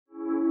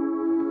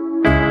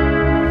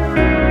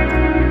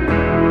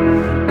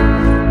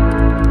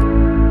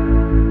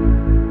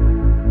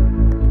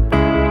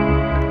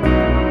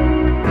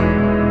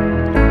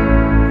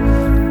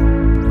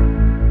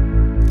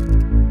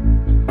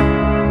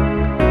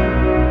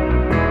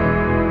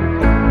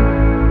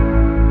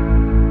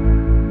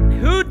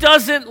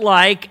doesn't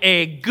like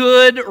a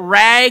good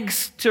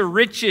rags to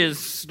riches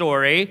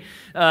story?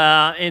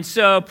 And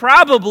so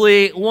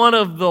probably one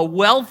of the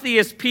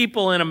wealthiest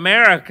people in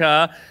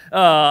America,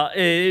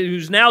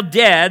 who's now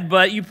dead,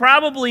 but you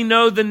probably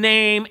know the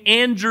name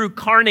Andrew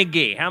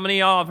Carnegie. How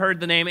many of y'all have heard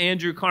the name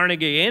Andrew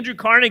Carnegie? Andrew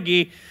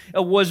Carnegie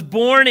was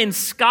born in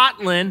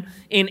Scotland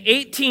in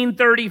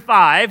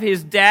 1835.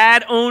 His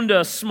dad owned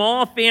a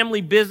small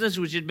family business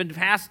which had been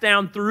passed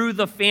down through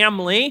the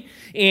family.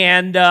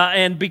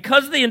 And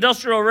because of the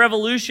Industrial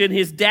Revolution,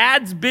 his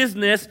dad's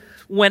business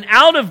went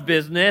out of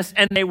business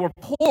and they were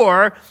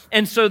poor,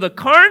 and so the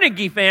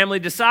Carnegie family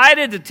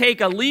decided to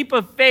take a leap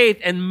of faith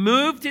and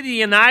move to the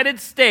United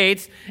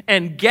States,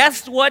 and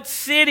guess what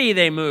city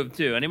they moved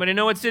to? Anybody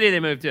know what city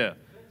they moved to?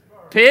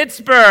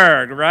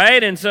 Pittsburgh,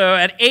 right? And so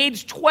at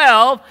age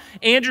 12,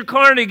 Andrew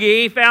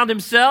Carnegie found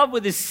himself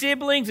with his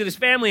siblings and his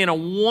family in a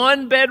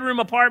one-bedroom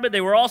apartment.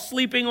 They were all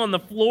sleeping on the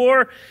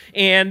floor.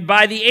 And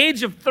by the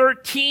age of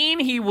 13,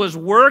 he was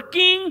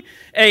working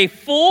a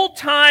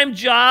full-time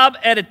job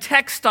at a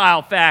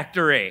textile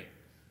factory.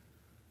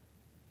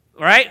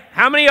 Right?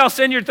 How many of y'all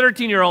send your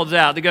 13-year-olds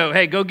out to go,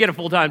 hey, go get a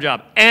full-time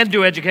job and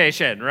do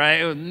education,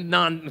 right?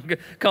 A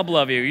couple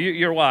of you.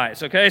 You're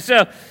wise, okay?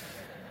 So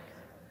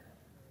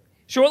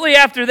shortly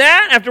after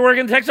that, after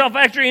working in the textile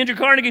factory, Andrew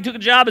Carnegie took a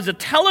job as a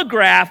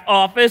telegraph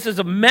office as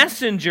a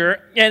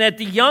messenger, and at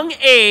the young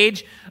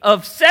age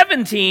of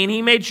 17,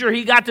 he made sure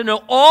he got to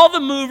know all the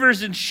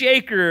movers and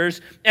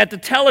shakers at the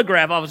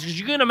telegraph office, because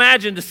you can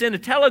imagine to send a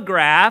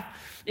telegraph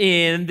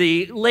in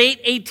the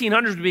late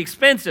 1800s would be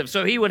expensive.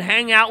 So he would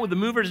hang out with the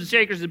movers and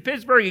shakers in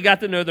Pittsburgh. He got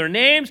to know their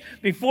names.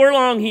 Before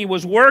long, he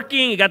was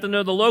working. He got to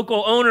know the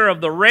local owner of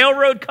the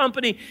railroad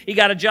company. He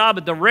got a job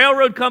at the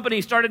railroad company.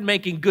 He started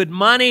making good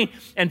money.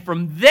 And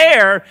from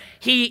there,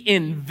 he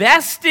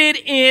invested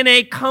in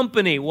a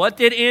company. What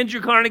did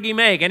Andrew Carnegie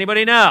make?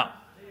 Anybody know?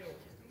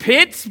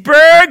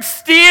 Pittsburgh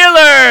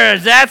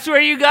Steelers. That's where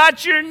you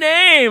got your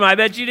name. I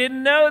bet you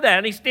didn't know that.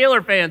 Any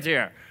Steeler fans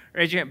here?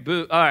 Raise your hand.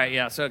 Boo. All right,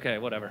 yes, okay,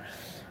 whatever.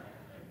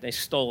 They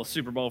stole a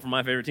Super Bowl from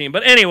my favorite team.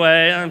 But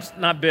anyway, I'm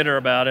not bitter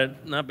about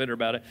it. Not bitter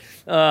about it.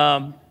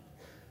 By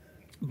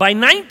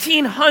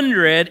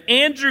 1900,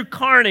 Andrew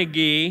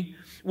Carnegie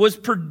was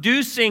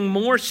producing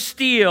more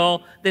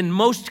steel than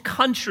most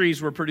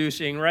countries were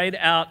producing right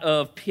out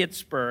of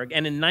Pittsburgh.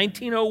 And in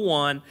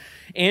 1901,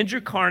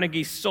 Andrew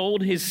Carnegie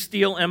sold his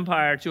steel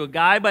empire to a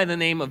guy by the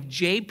name of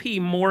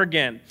J.P.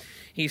 Morgan.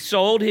 He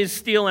sold his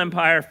steel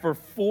empire for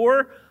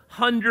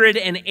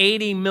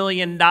 $480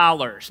 million.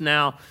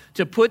 Now,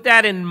 to put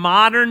that in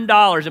modern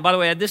dollars, and by the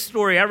way, I read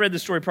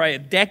this story probably a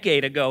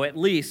decade ago at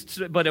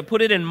least, but to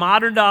put it in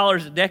modern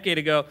dollars a decade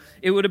ago,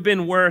 it would have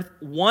been worth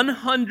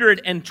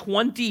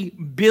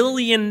 $120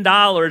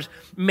 billion,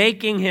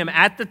 making him,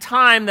 at the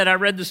time that I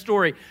read the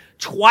story,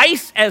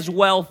 twice as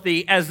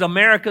wealthy as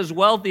America's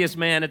wealthiest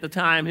man at the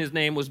time. His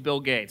name was Bill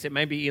Gates. It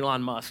may be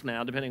Elon Musk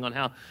now, depending on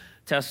how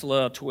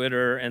Tesla,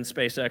 Twitter, and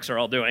SpaceX are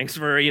all doing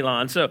for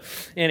Elon. So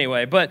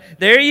anyway, but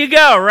there you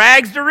go,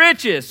 rags to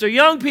riches. So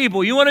young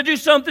people, you want to do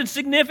something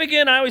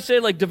significant? I always say,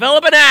 like,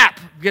 develop an app.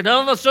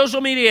 Develop a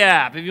social media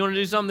app if you want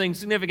to do something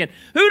significant.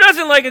 Who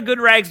doesn't like a good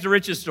rags to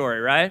riches story,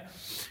 right?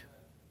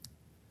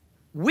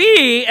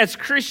 We, as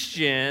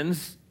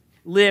Christians,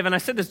 live, and I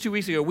said this 2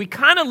 weeks ago, we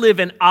kind of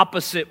live in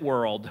opposite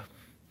world.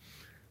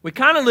 We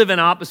kind of live in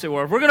opposite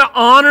world. If we're going to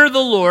honor the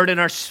Lord in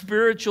our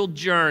spiritual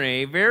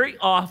journey, very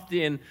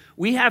often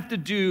we have to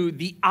do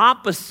the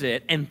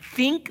opposite and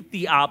think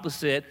the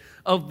opposite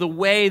of the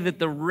way that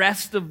the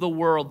rest of the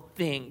world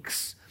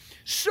thinks,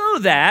 so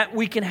that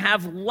we can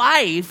have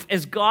life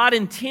as God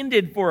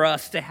intended for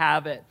us to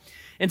have it.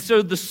 And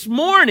so this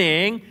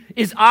morning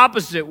is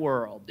opposite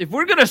world. If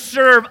we're going to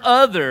serve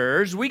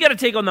others, we got to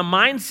take on the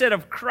mindset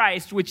of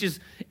Christ, which is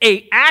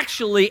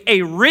actually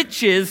a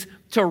riches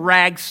to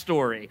rags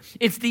story.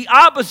 It's the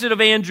opposite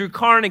of Andrew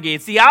Carnegie.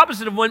 It's the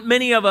opposite of what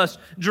many of us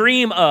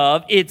dream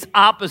of. It's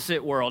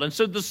opposite world. And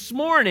so this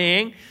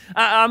morning,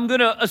 I'm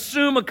going to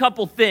assume a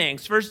couple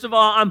things. First of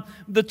all,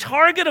 the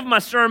target of my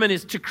sermon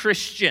is to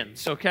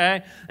Christians,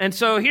 okay? And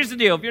so here's the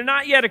deal. If you're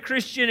not yet a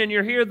Christian and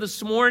you're here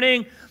this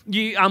morning,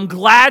 I'm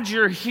glad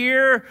you're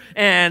here,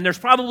 and there's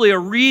probably a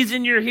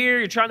reason you're here.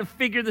 You're trying to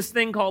figure this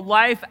thing called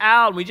life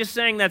out. We just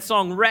sang that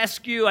song,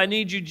 Rescue, I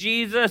Need You,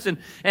 Jesus.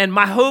 And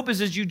my hope is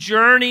as you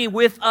journey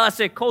with us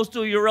at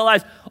Coastal, you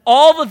realize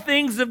all the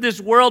things of this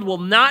world will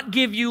not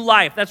give you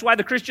life. That's why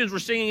the Christians were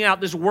singing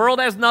out, this world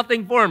has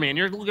nothing for me. And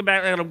you're looking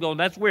back at them going,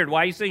 that's weird.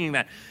 Why are you singing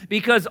that?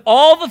 Because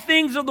all the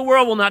things of the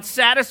world will not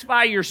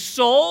satisfy your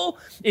soul.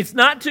 It's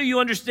not till you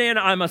understand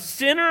I'm a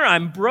sinner,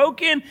 I'm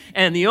broken,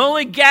 and the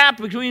only gap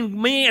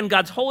between me and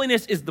God's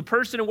holiness is the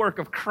person and work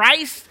of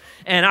Christ.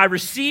 and I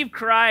receive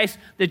Christ,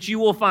 that you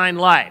will find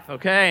life,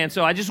 okay? And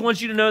so I just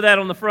want you to know that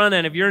on the front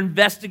end. If you're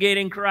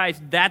investigating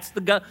Christ, that's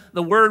the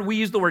word, we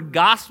use the word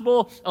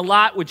gospel a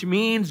lot, which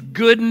means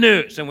good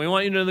news. And we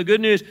want you to know the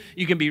good news,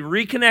 you can be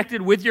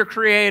reconnected with your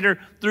Creator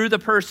through the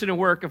person and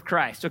work of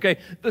Christ, okay?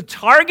 The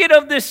target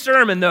of this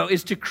sermon, though,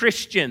 is to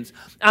Christians.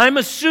 I'm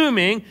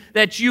assuming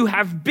that you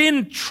have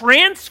been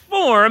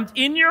transformed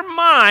in your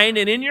mind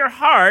and in your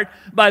heart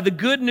by the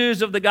good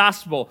news of the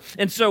gospel.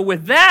 And so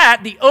with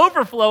that, the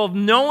overflow of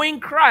knowing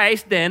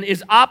Christ then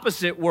is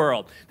opposite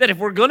world. That if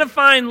we're going to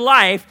find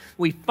life,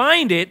 we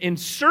find it in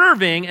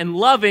serving and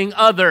loving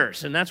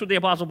others. And that's what the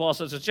Apostle Paul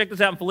says. So check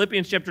this out in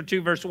Philippians chapter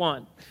 2, verse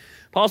 1.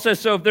 Paul says,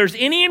 so if there's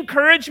any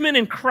encouragement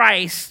in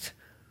Christ,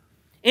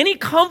 any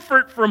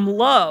comfort from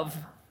love,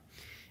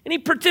 any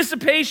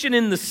participation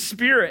in the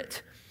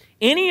Spirit,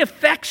 any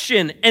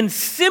affection and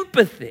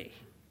sympathy,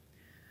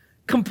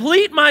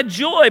 complete my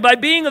joy by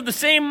being of the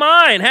same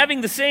mind,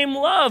 having the same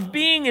love,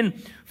 being in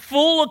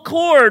full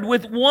accord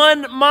with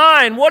one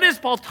mind. What is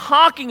Paul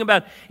talking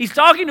about? He's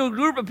talking to a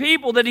group of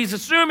people that he's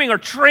assuming are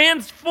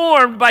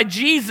transformed by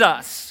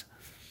Jesus.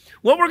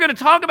 What we're going to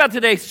talk about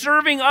today,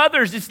 serving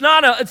others, it's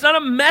not a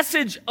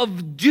message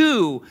of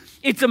do.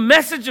 It's a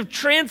message of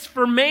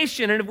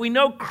transformation. And if we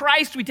know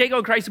Christ, we take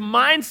on Christ's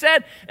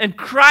mindset, and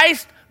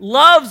Christ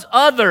loves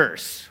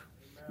others.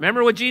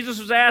 Remember what Jesus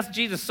was asked?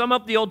 Jesus, sum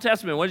up the Old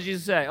Testament. What did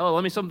Jesus say? Oh,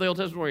 let me sum up the Old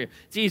Testament for you.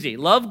 It's easy.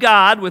 Love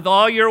God with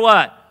all your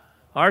what?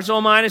 Heart,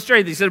 soul, mind, and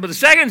strength. He said, but the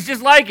second is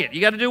just like it.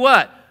 You got to do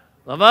what?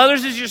 Love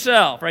others as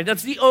yourself, right?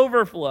 That's the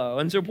overflow.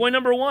 And so point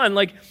number one,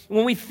 like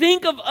when we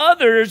think of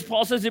others,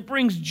 Paul says it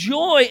brings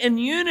joy and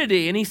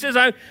unity. And he says,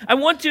 I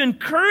want to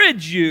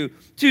encourage you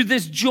to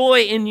this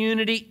joy and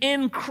unity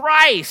in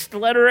Christ,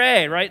 letter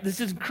A, right? This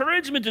is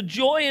encouragement to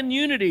joy and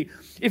unity.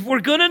 If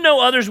we're going to know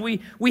others, we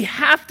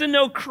have to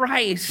know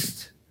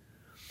Christ.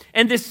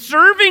 And this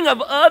serving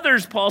of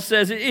others, Paul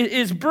says,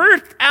 is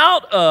birthed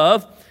out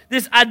of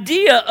this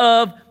idea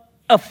of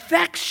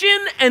affection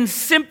and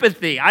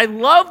sympathy. I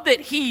love that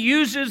he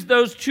uses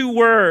those two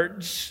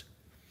words.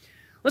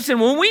 Listen,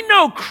 when we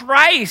know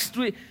Christ,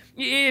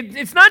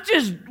 it's not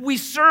just we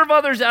serve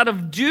others out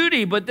of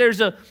duty, but there's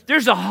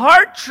a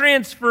heart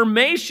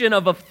transformation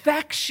of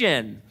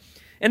affection.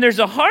 And there's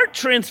a heart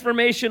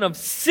transformation of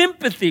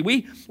sympathy.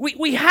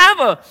 We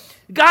have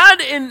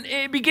God, and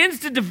it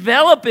begins to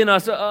develop in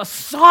us a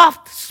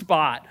soft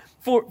spot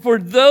for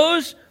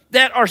those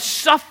that are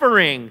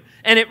suffering.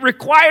 And it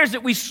requires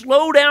that we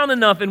slow down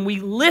enough and we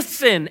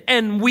listen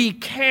and we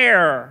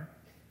care.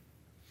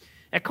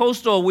 At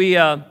Coastal,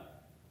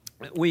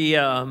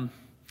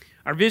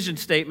 our vision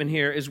statement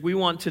here is we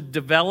want to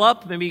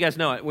develop, maybe you guys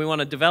know it, we want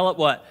to develop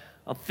what?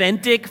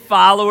 Authentic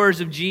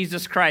followers of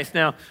Jesus Christ.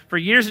 Now, for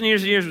years and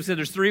years and years, we said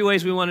there's 3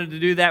 ways we wanted to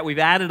do that. We've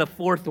added a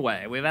 4th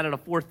way. We've added a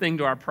 4th thing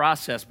to our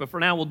process. But for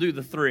now, we'll do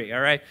the 3,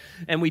 all right?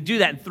 And we do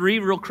that in 3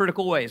 real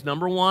critical ways.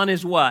 Number 1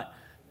 is what?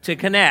 To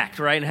connect,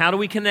 right? And how do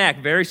we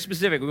connect? Very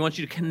specific. We want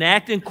you to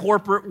connect in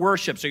corporate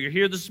worship. So you're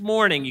here this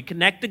morning. You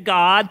connect to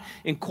God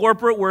in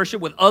corporate worship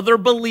with other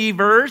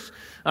believers.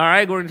 All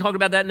right, we're going to talk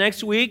about that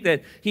next week,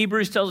 that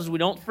Hebrews tells us we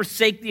don't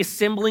forsake the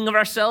assembling of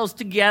ourselves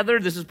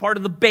together. This is part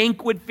of the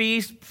banquet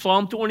feast,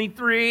 Psalm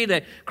 23,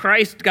 that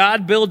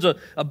God builds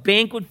a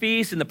banquet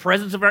feast in the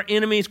presence of our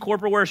enemies,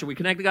 corporate worship. We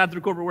connect to God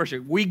through corporate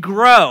worship. We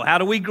grow. How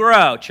do we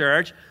grow,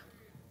 church?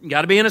 You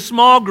got to be in a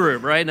small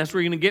group, right? And that's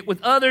where you're going to get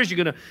with others.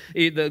 You're going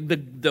to,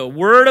 the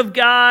Word of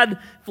God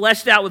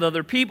fleshed out with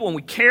other people, and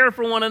we care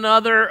for one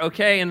another,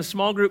 okay, in a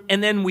small group.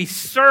 And then we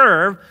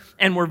serve,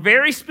 and we're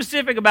very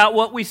specific about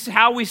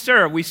how we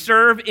serve. We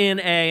serve in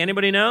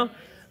anybody know?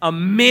 A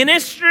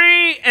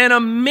ministry and a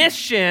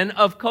mission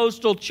of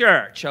Coastal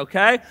Church,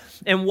 okay?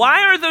 And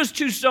why are those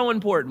two so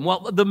important?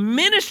 Well, the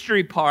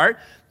ministry part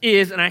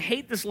is, and I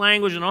hate this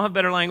language, and I'll have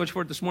better language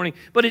for it this morning,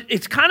 but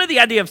it's kind of the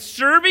idea of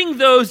serving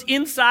those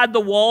inside the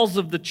walls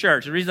of the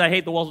church. The reason I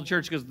hate the walls of the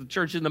church is because the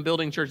church in the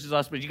building, church is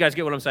us, but you guys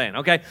get what I'm saying,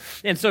 okay?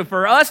 And so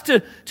for us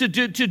to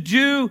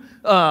do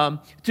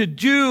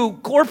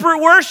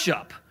corporate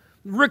worship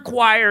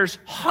requires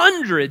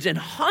hundreds and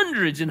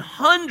hundreds and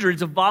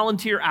hundreds of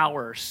volunteer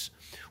hours.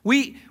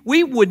 We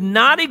would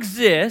not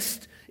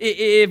exist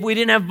if we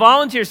didn't have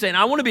volunteers saying,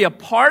 I want to be a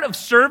part of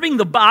serving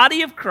the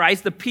body of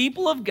Christ, the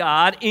people of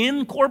God,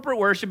 in corporate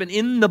worship and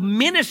in the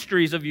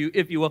ministries of you,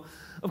 if you will,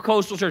 of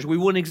Coastal Church. We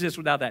wouldn't exist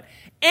without that.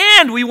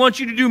 And we want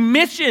you to do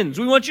missions.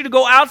 We want you to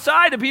go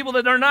outside to people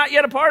that are not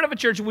yet a part of a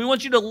church. And we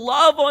want you to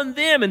love on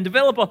them and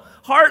develop a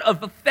heart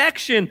of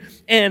affection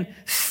and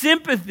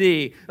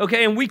sympathy.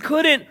 Okay, and we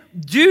couldn't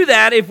do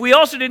that if we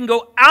also didn't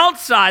go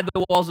outside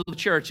the walls of the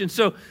church. And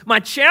so my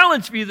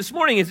challenge for you this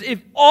morning is,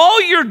 if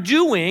all you're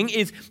doing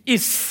is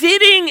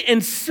sitting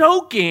and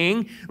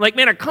soaking, like,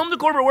 man, I come to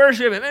corporate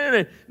worship and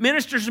it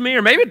ministers to me,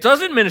 or maybe it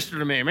doesn't minister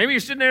to me. Maybe you're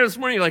sitting there this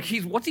morning, you're like,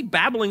 what's he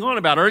babbling on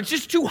about? Or it's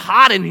just too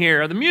hot in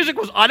here. Or the music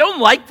I don't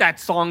like that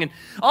song. And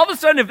all of a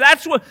sudden,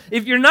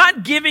 if you're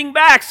not giving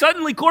back,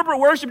 suddenly corporate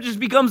worship just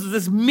becomes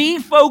this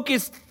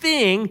me-focused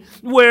thing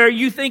where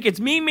you think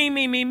it's me, me,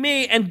 me, me,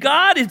 me. And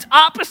God is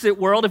opposite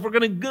world. if we're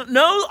going to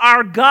know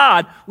our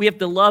God, we have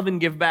to love and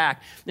give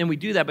back. And we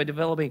do that by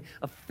developing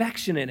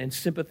affectionate and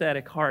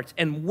sympathetic hearts.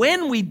 And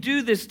when we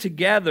do this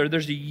together,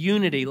 there's a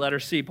unity, letter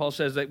C. Paul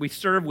says that we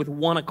serve with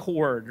one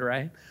accord,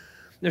 right?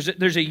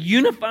 There's a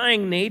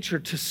unifying nature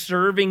to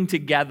serving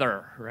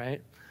together,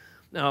 right?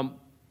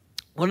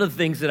 One of the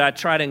things that I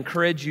try to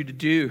encourage you to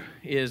do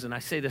is, and I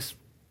say this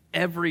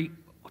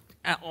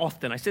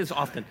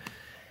often,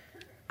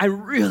 I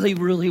really,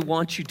 really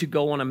want you to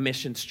go on a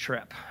missions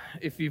trip.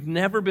 If you've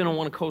never been on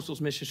one of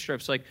Coastal's missions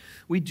trips, like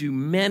we do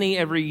many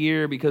every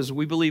year because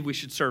we believe we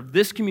should serve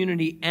this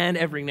community and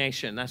every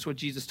nation. That's what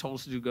Jesus told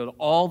us to do, go to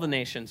all the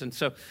nations. And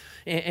so,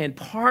 and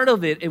part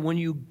of it, and when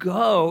you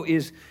go,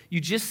 is you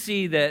just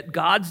see that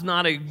God's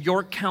not a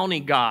York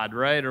County God,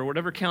 right? Or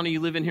whatever county you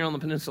live in here on the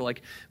peninsula.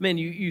 Like, man,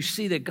 you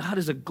see that God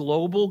is a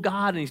global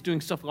God and he's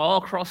doing stuff all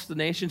across the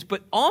nations.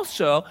 But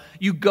also,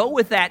 you go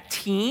with that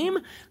team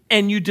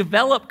and you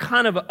develop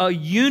kind of a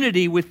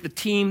unity with the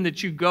team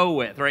that you go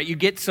with, right? You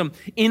get some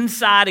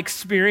inside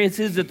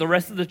experiences that the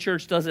rest of the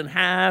church doesn't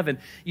have, and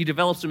you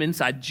develop some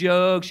inside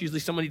jokes. Usually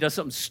somebody does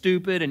something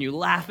stupid, and you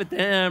laugh at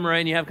them, right?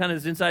 And you have kind of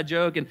this inside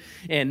joke,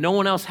 and no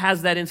one else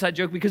has that inside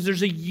joke because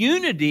there's a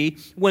unity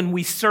when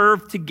we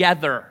serve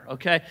together,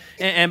 okay?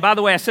 And by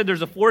the way, I said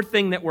there's a fourth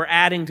thing that we're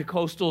adding to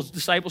Coastal's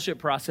discipleship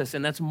process,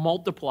 and that's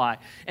multiply.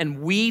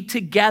 And we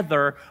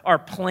together are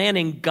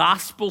planning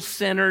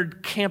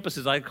gospel-centered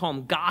campuses. I call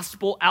them gospel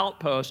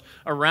outposts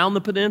around the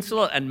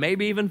peninsula and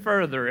maybe even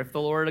further if the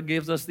Lord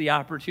gives us the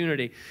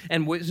opportunity.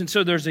 And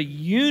so there's a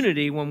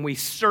unity when we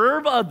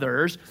serve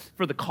others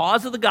for the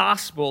cause of the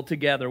gospel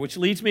together, which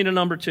leads me to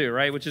number 2,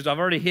 right? Which is I've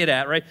already hit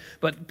at, right?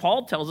 But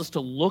Paul tells us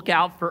to look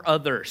out for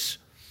others.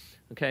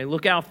 Okay,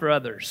 look out for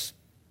others.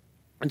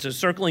 And so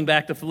circling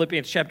back to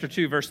Philippians chapter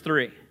 2, verse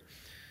 3.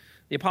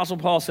 The Apostle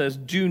Paul says,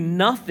 "Do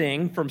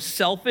nothing from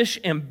selfish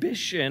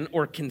ambition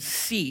or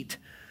conceit,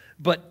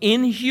 but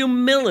in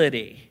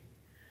humility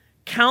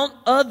count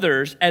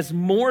others as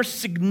more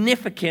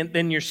significant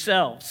than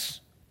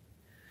yourselves.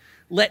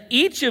 Let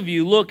each of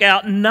you look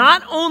out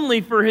not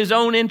only for his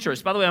own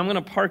interest." By the way, I'm going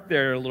to park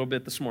there a little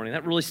bit this morning.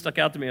 That really stuck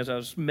out to me as I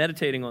was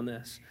meditating on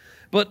this.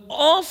 But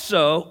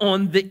also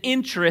on the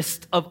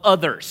interest of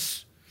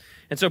others.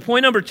 And so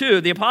point number 2,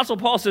 the Apostle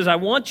Paul says, I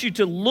want you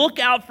to look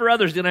out for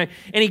others. And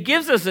he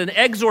gives us an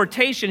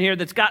exhortation here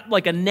that's got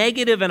like a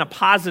negative and a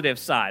positive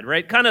side,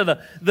 right? Kind of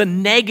the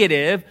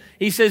negative.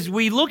 He says,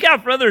 we look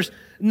out for others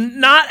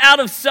not out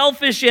of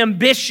selfish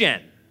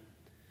ambition.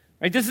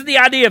 Right? This is the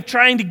idea of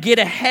trying to get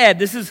ahead.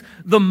 This is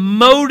the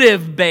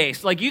motive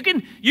based. Like you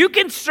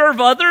can serve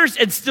others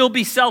and still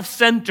be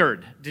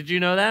self-centered. Did you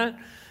know that?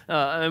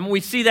 And we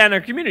see that in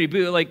our community.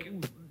 Like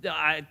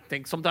I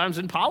think sometimes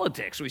in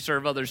politics we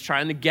serve others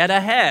trying to get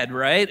ahead,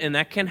 right? And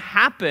that can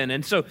happen.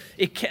 And so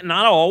it can,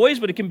 not always,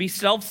 but it can be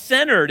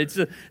self-centered. It's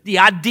the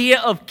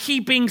idea of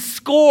keeping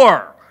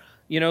score.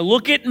 You know,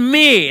 look at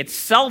me. It's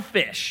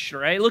selfish,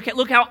 right?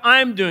 Look how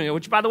I'm doing it,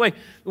 which, by the way,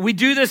 we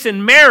do this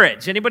in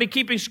marriage. Anybody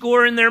keeping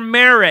score in their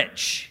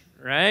marriage,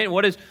 right?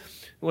 What is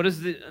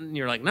and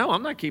you're like, no,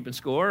 I'm not keeping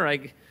score.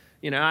 Like,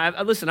 you know,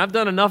 listen, I've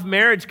done enough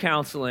marriage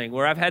counseling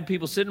where I've had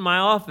people sit in my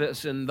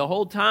office and the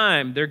whole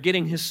time they're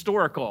getting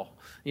historical,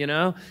 you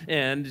know,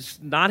 and it's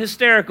not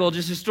hysterical,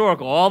 just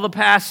historical, all the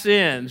past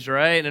sins,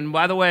 right? And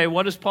by the way,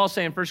 what does Paul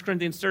say in 1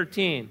 Corinthians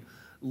 13?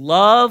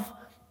 Love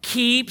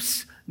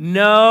keeps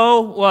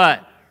no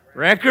what?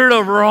 Record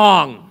of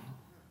wrong.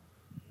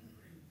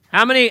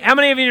 How many of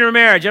you in your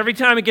marriage, every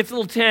time it gets a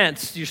little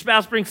tense, your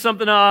spouse brings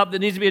something up that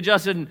needs to be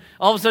adjusted, and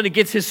all of a sudden it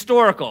gets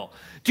historical?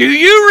 Do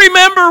you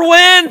remember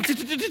when?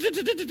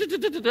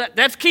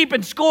 That's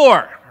keeping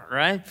score,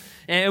 right?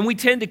 And we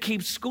tend to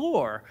keep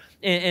score.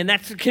 And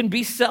that can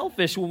be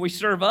selfish when we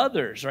serve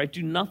others, right?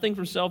 Do nothing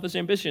from selfish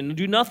ambition.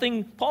 Do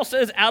nothing, Paul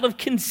says, out of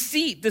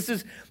conceit. This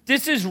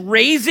is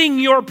raising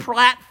your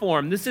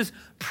platform. This is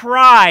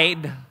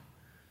pride.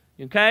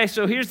 Okay,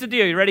 so here's the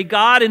deal. You ready?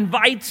 God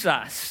invites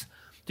us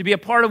to be a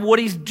part of what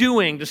he's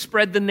doing to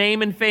spread the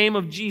name and fame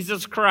of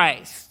Jesus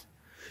Christ.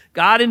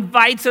 God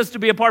invites us to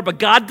be a part, but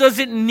God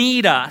doesn't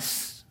need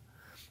us.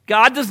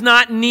 God does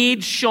not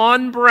need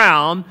Shaun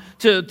Brown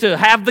to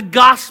have the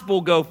gospel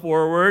go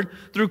forward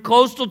through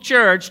Coastal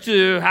Church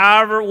to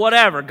however,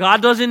 whatever.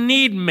 God doesn't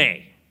need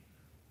me.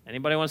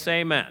 Anybody want to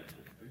say amen?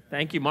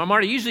 Thank you.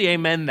 Marty, usually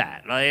amen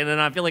that. Right? And then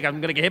I feel like I'm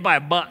going to get hit by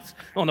a bus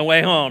on the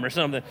way home or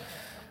something.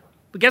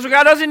 But guess what?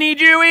 God doesn't need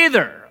you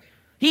either.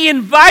 He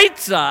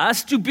invites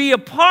us to be a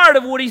part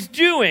of what he's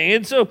doing.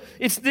 And so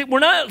we're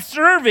not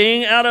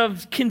serving out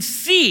of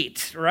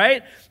conceit,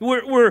 right?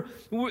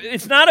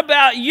 It's not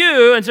about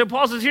you. And so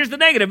Paul says, here's the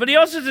negative. But he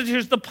also says,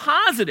 here's the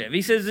positive.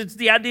 He says it's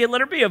the idea,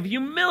 letter B, of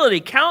humility.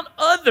 Count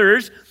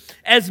others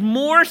as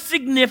more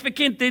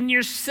significant than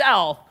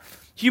yourself.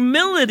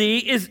 Humility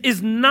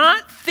is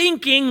not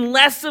thinking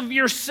less of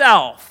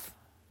yourself.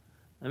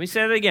 Let me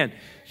say that again.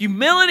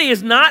 Humility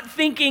is not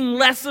thinking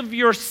less of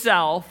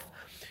yourself.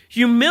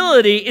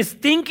 Humility is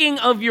thinking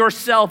of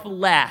yourself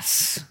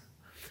less.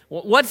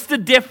 What's the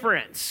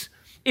difference?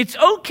 It's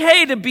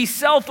okay to be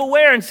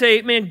self-aware and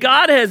say, man,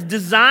 God has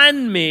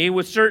designed me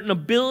with certain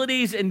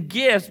abilities and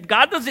gifts.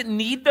 God doesn't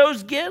need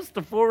those gifts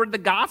to forward the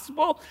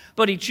gospel,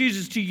 but he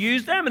chooses to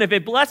use them. And if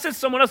it blesses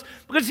someone else,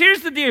 because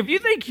here's the deal. If you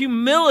think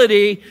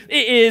humility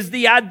is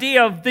the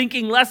idea of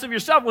thinking less of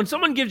yourself, when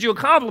someone gives you a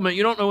compliment,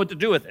 you don't know what to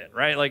do with it,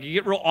 right? Like you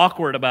get real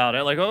awkward about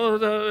it. Like,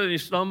 oh, you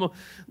stumble.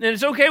 And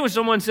it's okay when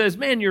someone says,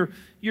 man,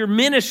 your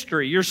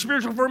ministry, your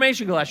spiritual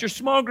formation class, your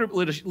small group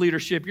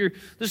leadership,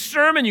 the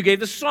sermon you gave,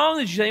 the song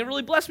that you sang, it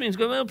really blessed me. And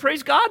go, well,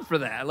 praise God for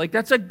that. Like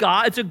it's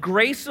a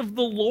grace of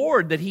the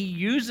Lord that he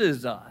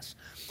uses us.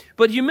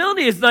 But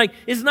humility is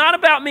not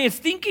about me. It's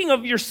thinking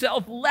of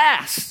yourself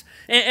less.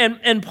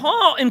 And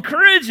Paul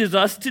encourages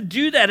us to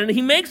do that. And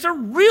he makes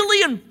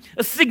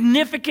a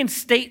significant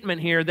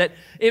statement here that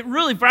it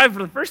really, probably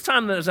for the first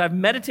time as I've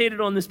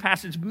meditated on this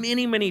passage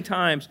many, many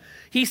times,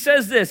 he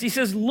says this. He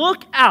says,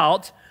 look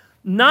out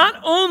not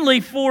only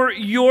for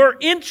your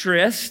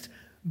interest,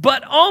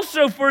 but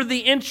also for the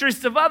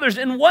interest of others.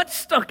 And what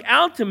stuck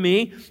out to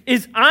me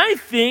is I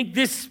think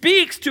this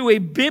speaks to a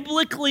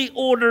biblically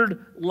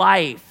ordered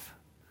life.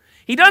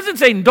 He doesn't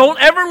say, don't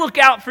ever look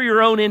out for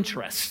your own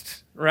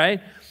interest,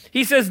 right?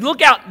 He says,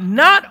 look out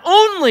not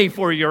only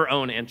for your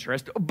own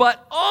interest,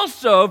 but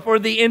also for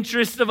the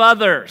interest of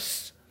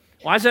others.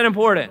 Why is that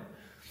important?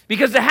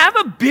 Because to have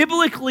a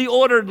biblically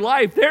ordered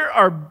life, there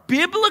are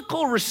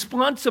biblical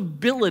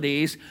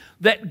responsibilities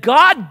that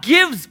God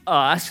gives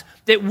us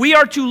that we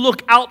are to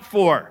look out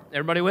for.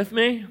 Everybody with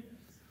me?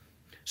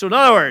 So in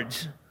other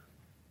words,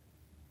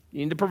 you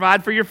need to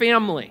provide for your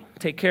family.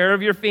 Take care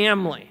of your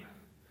family.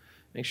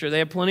 Make sure they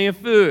have plenty of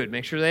food.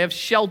 Make sure they have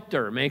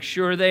shelter. Make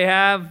sure they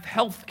have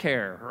health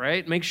care,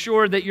 right? Make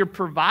sure that you're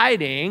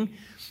providing,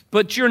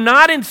 but you're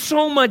not in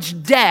so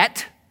much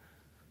debt,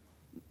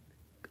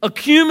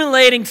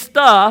 accumulating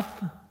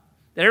stuff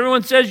that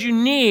everyone says you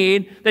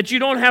need, that you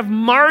don't have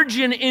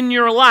margin in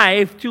your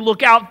life to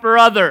look out for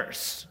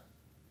others.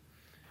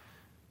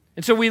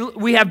 And so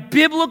we have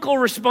biblical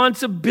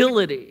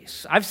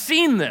responsibilities. I've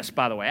seen this,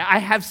 by the way. I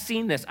have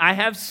seen this. I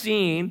have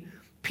seen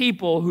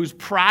people whose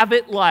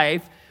private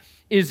life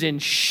is in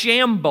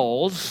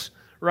shambles,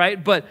 right?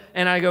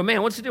 And I go,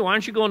 man, what's the deal? Why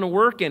aren't you going to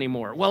work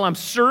anymore? Well, I'm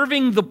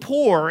serving the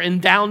poor in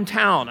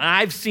downtown.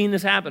 I've seen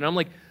this happen. I'm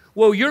like,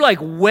 whoa, you're like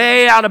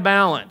way out of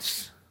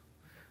balance,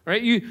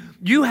 right?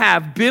 You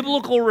have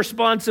biblical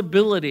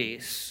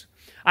responsibilities.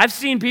 I've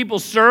seen people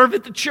serve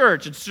at the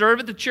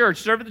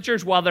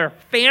church while their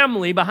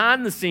family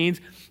behind the scenes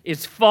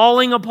is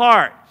falling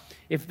apart.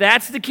 If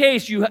that's the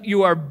case,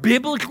 you are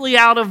biblically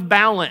out of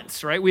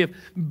balance, right? We have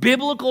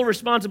biblical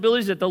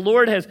responsibilities that the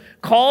Lord has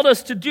called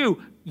us to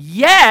do.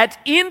 Yet,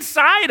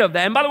 inside of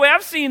that, and by the way,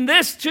 I've seen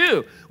this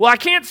too. Well, I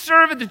can't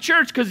serve at the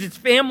church because it's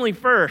family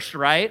first,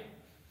 right?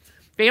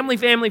 Family.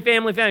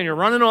 You're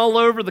running all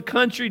over the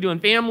country doing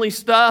family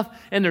stuff,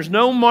 and there's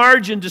no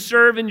margin to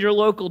serve in your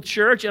local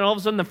church, and all of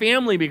a sudden the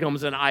family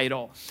becomes an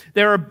idol.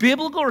 There are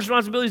biblical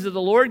responsibilities that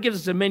the Lord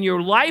gives us, and man,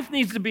 your life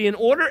needs to be in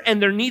order,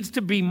 and there needs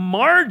to be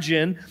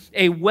margin.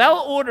 A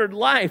well-ordered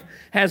life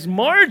has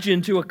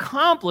margin to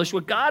accomplish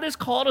what God has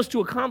called us to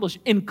accomplish,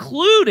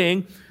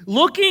 including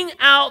looking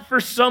out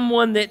for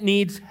someone that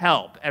needs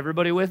help.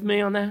 Everybody with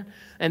me on that?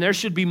 And there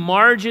should be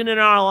margin in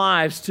our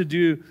lives to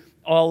do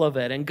all of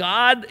it. And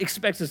God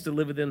expects us to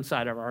live within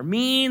inside of our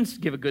means,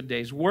 give a good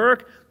day's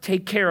work,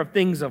 take care of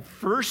things of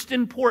first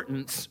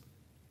importance,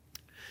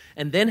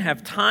 and then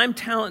have time,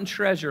 talent, and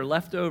treasure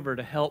left over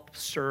to help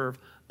serve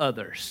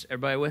others.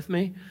 Everybody with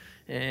me?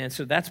 And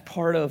so that's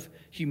part of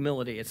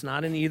humility. It's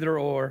not an either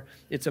or,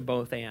 it's a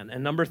both and.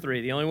 And number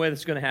three, the only way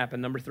that's going to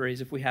happen, number three, is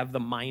if we have the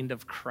mind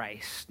of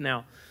Christ.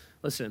 Now,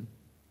 listen,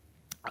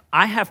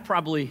 I have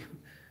probably...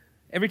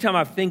 Every time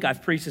I think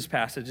I've preached this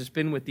passage, it's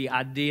been with the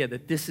idea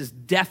that this is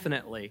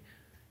definitely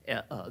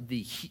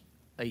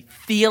a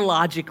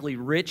theologically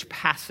rich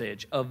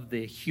passage of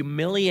the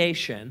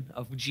humiliation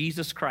of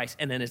Jesus Christ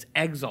and then his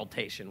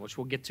exaltation, which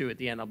we'll get to at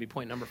the end. I'll be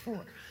point number 4.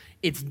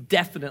 It's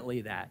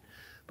definitely that.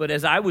 But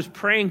as I was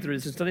praying through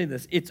this and studying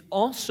this, it's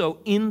also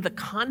in the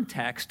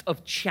context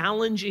of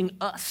challenging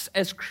us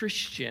as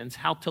Christians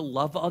how to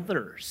love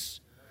others.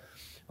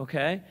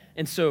 Okay?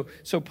 And so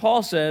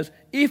Paul says,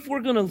 if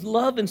we're going to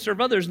love and serve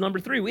others, number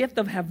 3, we have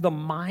to have the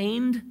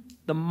mind,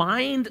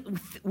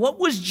 what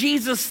was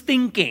Jesus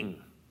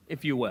thinking,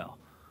 if you will?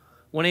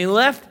 When he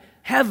left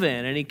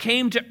heaven and he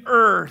came to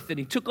earth and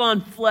he took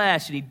on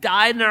flesh and he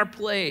died in our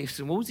place,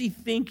 and what was he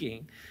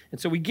thinking? And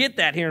so we get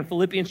that here in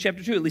Philippians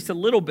chapter 2, at least a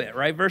little bit,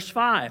 right? Verse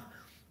 5.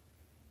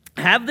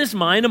 Have this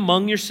mind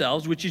among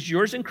yourselves, which is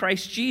yours in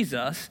Christ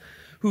Jesus,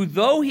 who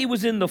though he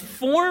was in the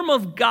form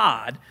of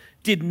God,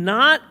 did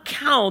not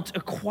count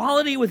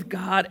equality with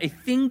God a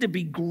thing to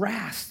be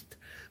grasped,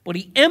 but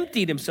he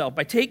emptied himself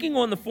by taking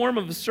on the form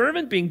of a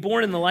servant, being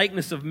born in the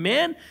likeness of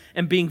men,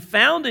 and being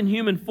found in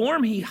human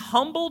form, he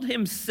humbled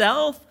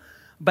himself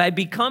by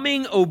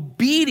becoming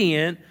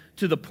obedient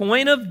to the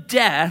point of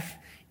death,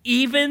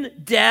 even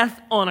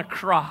death on a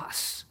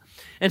cross.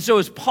 And so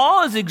as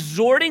Paul is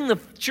exhorting the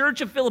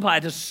church of Philippi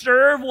to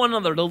serve one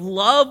another, to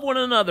love one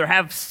another,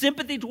 have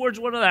sympathy towards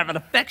one another, have an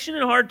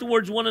affectionate heart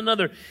towards one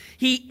another,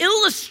 he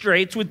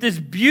illustrates with this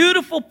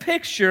beautiful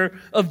picture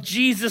of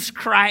Jesus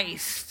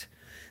Christ.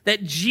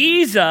 That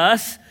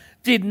Jesus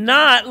did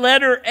not,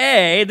 letter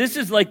A, this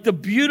is like the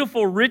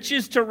beautiful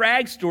riches to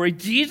rags story,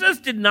 Jesus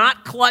did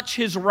not clutch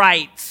his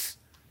rights.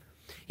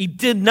 He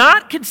did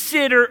not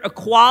consider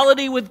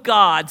equality with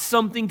God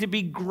something to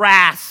be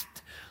grasped.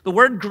 The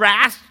word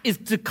grasp is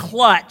to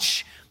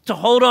clutch, to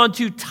hold on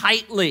to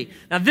tightly.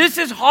 Now, this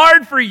is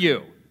hard for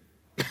you,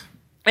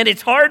 and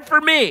it's hard for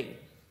me,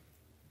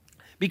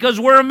 because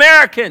we're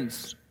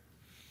Americans.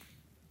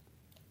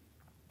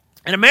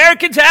 And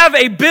Americans have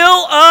a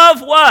bill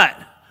of what?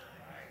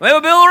 We have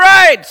a bill of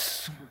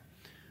rights.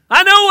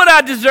 I know what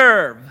I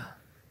deserve.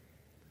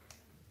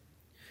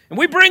 And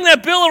we bring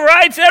that bill of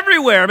rights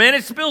everywhere, man.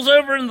 It spills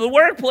over into the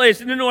workplace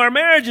and into our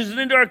marriages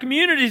and into our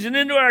communities and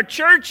into our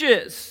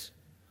churches.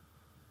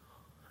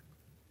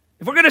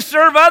 If we're going to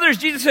serve others,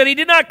 Jesus said he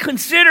did not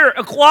consider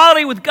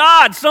equality with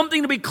God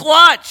something to be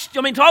clutched.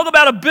 I mean, talk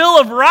about a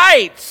bill of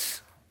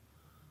rights.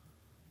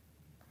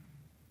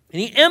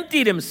 And he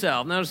emptied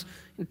himself. Now, there's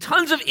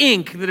tons of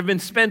ink that have been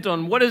spent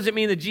on what does it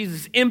mean that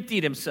Jesus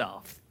emptied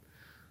himself.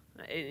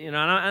 You know,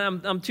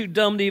 I'm too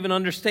dumb to even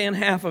understand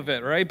half of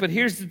it, right? But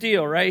here's the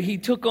deal, right?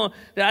 The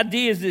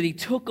idea is that he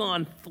took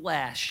on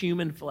flesh,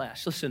 human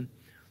flesh. Listen,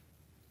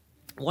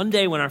 one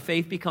day when our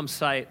faith becomes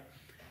sight,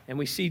 and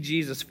we see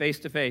Jesus face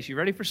to face. You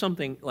ready for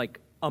something like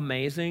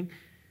amazing?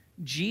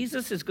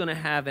 Jesus is going to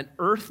have an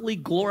earthly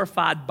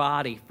glorified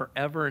body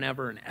forever and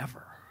ever and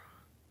ever.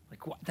 Like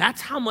that's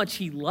how much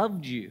he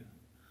loved you.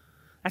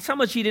 That's how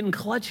much he didn't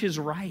clutch his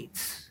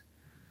rights.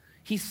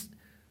 I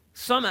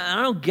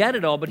don't get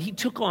it all, but he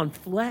took on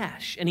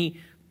flesh, and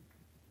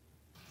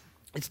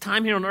it's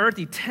time here on earth,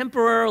 he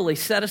temporarily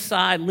set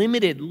aside,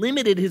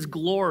 limited his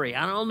glory.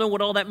 I don't know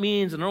what all that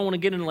means, and I don't want to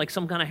get into like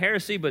some kind of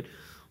heresy, but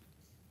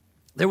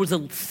there was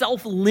a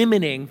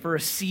self-limiting for a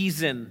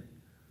season.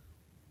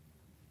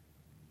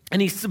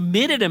 And he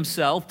submitted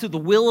himself to the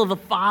will of the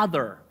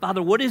Father.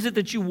 Father, what is it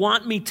that you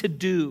want me to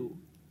do?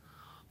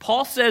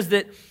 Paul says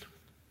that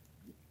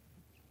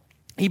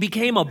he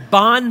became a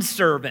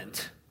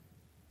bondservant.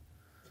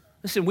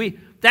 Listen,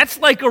 that's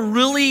like a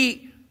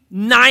really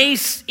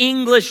nice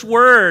English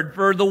word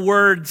for the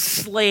word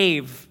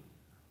slave.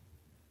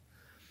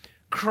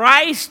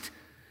 Christ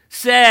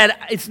said,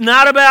 it's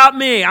not about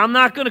me. I'm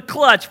not going to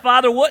clutch.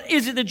 Father, what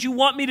is it that you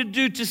want me to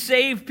do to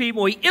save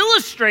people? He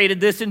illustrated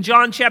this in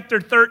John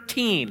chapter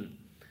 13,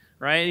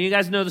 right? And you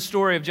guys know the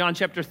story of John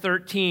chapter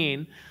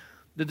 13.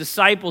 The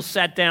disciples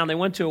sat down. They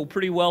went to a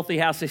pretty wealthy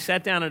house. They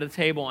sat down at a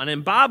table. And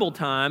in Bible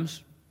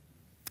times,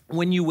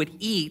 when you would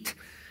eat,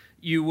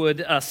 you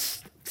would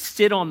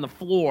sit on the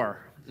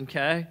floor,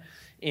 okay?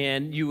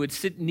 And you would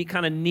sit and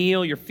kind of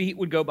kneel. Your feet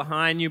would go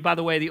behind you. By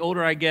the way, the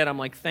older I get, I'm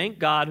like, thank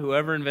God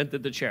whoever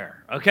invented the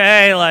chair.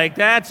 Okay? Like,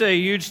 that's a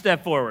huge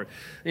step forward.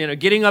 You know,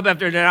 getting up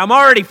after dinner. I'm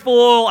already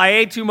full. I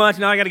ate too much.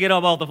 Now I got to get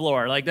up off the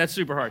floor. Like, that's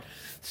super hard.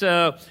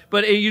 So,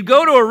 but you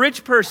go to a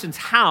rich person's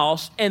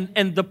house,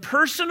 and the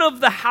person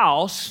of the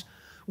house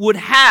would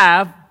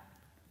have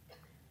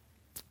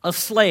a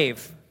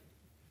slave,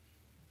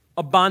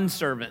 a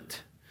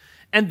bondservant.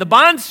 And the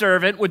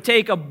bondservant would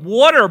take a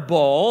water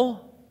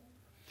bowl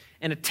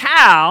and a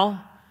towel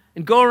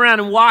and go around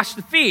and wash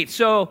the feet.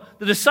 So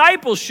the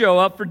disciples show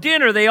up for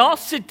dinner. They all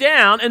sit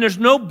down, and there's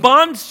no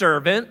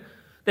bondservant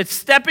that's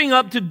stepping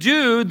up to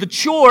do the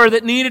chore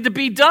that needed to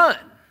be done.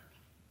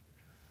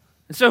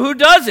 And so who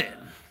does it?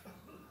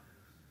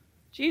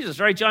 Jesus,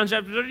 right? John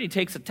chapter 30, he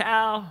takes a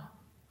towel.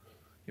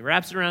 He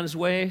wraps it around his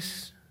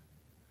waist.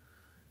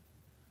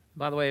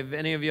 By the way, if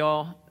any of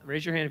y'all,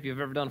 raise your hand if you've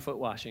ever done foot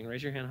washing.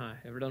 Raise your hand high.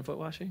 Ever done foot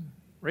washing?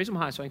 Raise them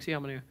high so I can see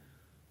how many are.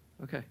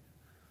 Okay.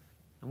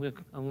 I'm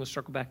going to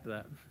circle back to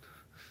that.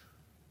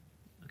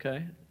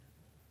 Okay?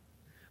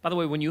 By the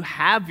way, when you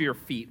have your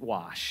feet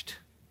washed,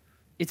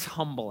 it's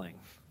humbling,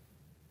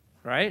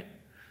 right?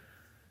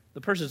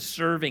 The person's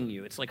serving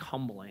you. It's like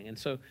humbling. And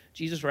so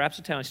Jesus wraps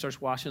the towel and he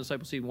starts washing the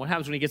disciples' feet. And what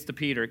happens when he gets to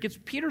Peter?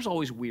 Peter's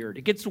always weird.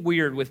 It gets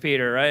weird with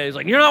Peter, right? He's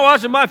like, you're not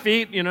washing my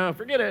feet. You know,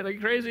 forget it. Are you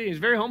crazy? He's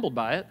very humbled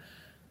by it.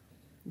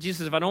 Jesus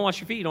says, if I don't wash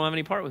your feet, you don't have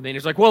any part with me. And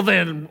he's like, well,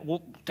 then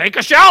we'll take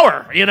a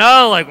shower. You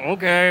know, like,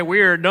 okay,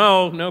 weird.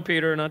 No,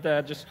 Peter, not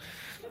that. Just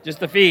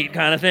the feet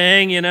kind of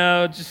thing, you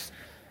know, just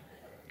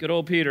good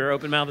old Peter,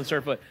 open mouth and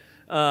sore foot.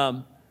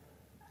 And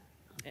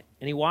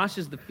he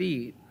washes the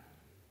feet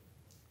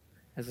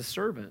as a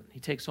servant. He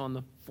takes on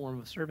the form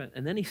of a servant.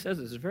 And then he says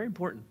this is very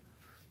important.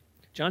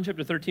 John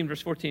chapter 13,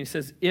 verse 14, he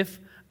says, if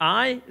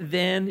I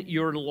then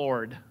your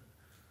Lord.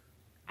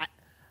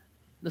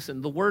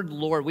 Listen, the word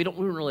Lord, we don't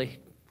really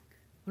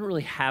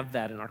have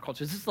that in our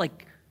culture. This is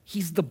like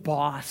he's the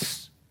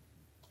boss.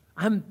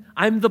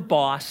 I'm the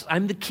boss.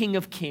 I'm the King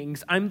of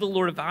Kings. I'm the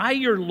Lord. If I,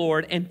 your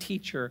Lord and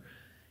teacher,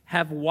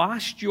 have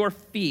washed your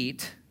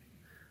feet,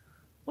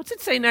 what's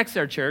it say next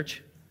there,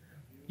 church?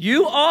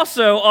 You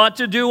also ought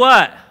to do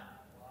what?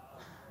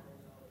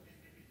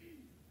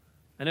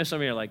 I know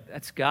some of you are like,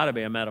 that's got to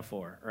be a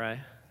metaphor, right?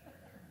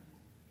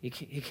 He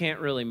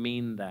can't really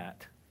mean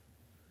that.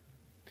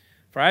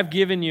 For I've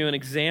given you an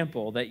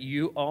example that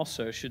you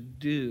also should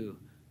do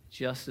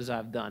just as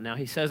I've done. Now,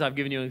 he says I've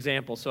given you an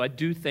example, so I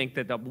do think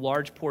that a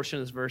large portion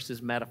of this verse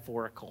is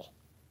metaphorical.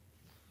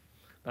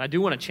 But I do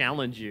want to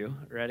challenge you.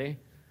 Ready?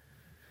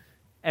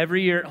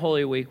 Every year at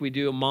Holy Week, we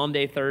do a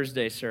Maundy,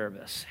 Thursday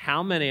service.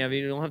 How many of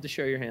you don't have to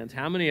show your hands,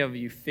 how many of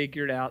you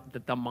figured out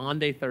that the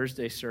Maundy,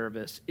 Thursday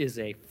service is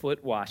a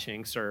foot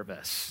washing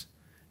service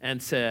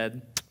and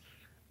said,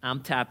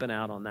 I'm tapping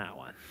out on that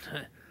one?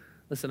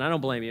 Listen, I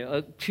don't blame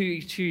you.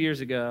 Two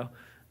years ago,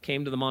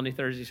 came to the Maundy,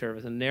 Thursday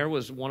service, and there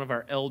was one of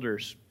our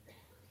elders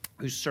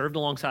who served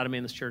alongside of me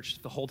in this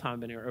church the whole time I've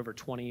been here, over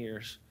 20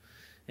 years.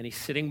 And he's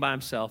sitting by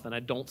himself, and I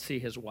don't see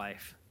his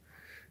wife.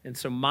 And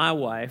so my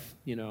wife,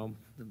 the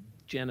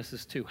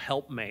Genesis 2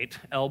 helpmate,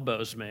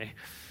 elbows me.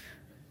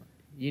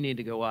 You need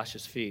to go wash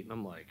his feet. And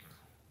I'm like,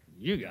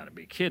 you got to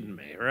be kidding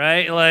me,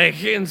 right?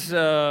 And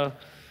so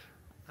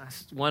I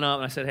went up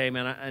and I said, hey,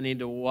 man, I need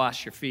to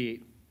wash your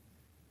feet.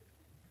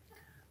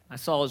 I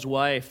saw his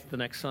wife the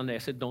next Sunday. I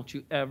said, don't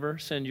you ever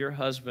send your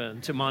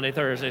husband to Maundy,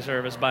 Thursday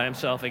service by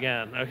himself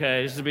again,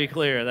 okay? Just to be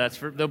clear,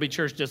 there'll be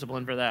church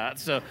discipline for that.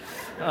 So,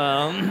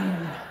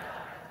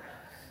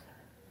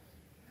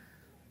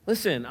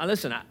 listen,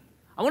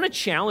 I want to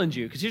challenge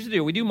you, because here's the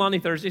deal. We do Maundy,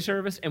 Thursday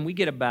service, and we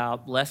get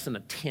about less than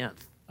 1/10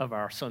 of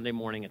our Sunday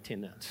morning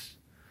attendance.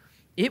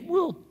 It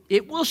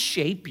will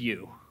shape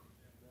you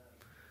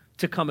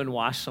to come and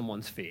wash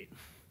someone's feet.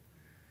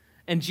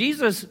 And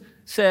Jesus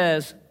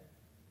says,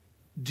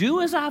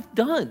 do as I've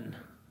done.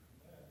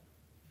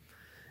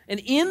 And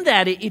in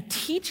that, it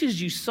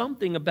teaches you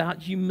something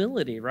about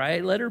humility,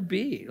 right? Let her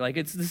be.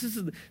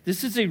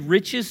 This is a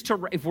riches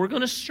to, if we're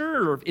going to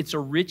serve, it's a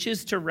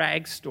riches to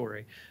rags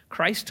story.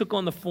 Christ took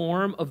on the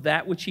form of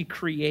that which he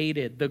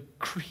created. The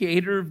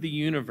creator of the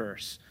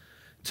universe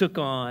took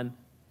on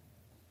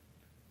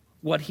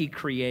what he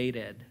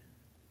created.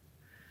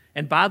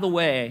 And by the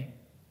way,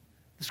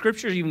 the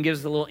scripture even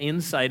gives a little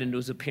insight into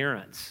his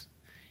appearance.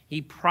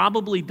 He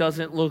probably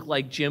doesn't look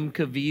like Jim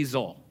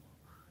Caviezel.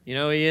 He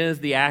is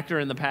the actor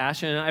in The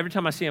Passion. Every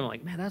time I see him, I'm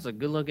like, man, that's a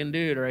good-looking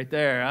dude right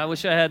there. I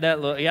wish I had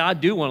that look. Yeah, I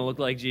do want to look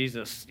like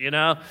Jesus,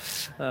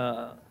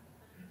 But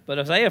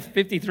Isaiah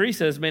 53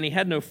 says, man, he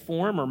had no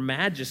form or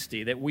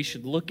majesty that we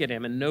should look at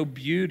him, and no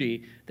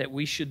beauty that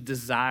we should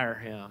desire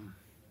him.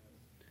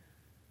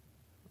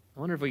 I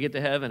wonder if we get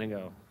to heaven and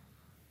go,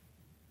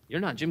 you're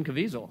not Jim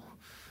Caviezel.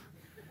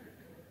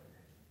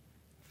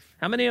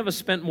 How many of us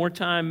spent more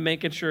time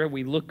making sure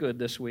we look good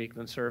this week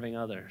than serving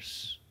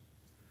others?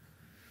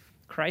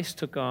 Christ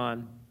took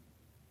on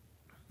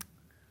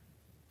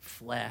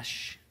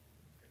flesh,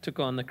 took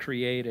on the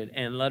created,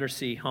 and let her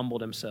see, humbled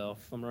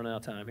himself. I'm running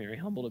out of time here. He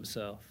humbled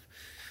himself.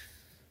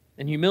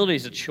 And humility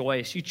is a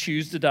choice. You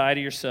choose to die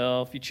to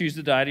yourself. You choose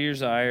to die to your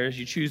desires.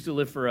 You choose to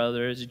live for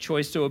others. It's a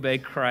choice to obey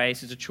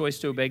Christ. It's a choice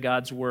to obey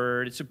God's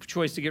word. It's a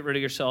choice to get rid of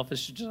your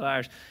selfish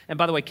desires. And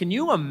by the way, can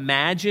you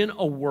imagine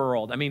a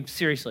world,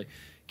 seriously,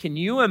 can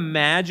you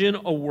imagine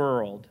a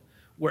world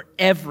where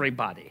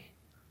everybody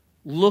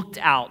looked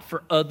out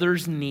for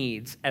others'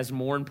 needs as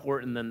more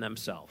important than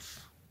themselves?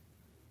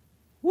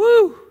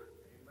 Woo!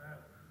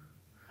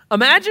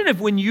 Imagine if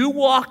when you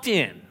walked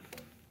in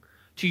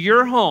to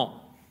your home,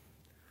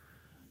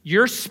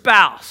 your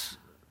spouse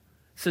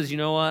says, you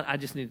know what, I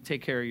just need to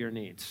take care of your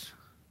needs.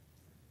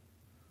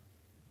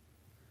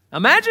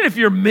 Imagine if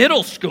you're a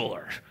middle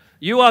schooler.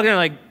 You walk in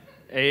like,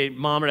 hey,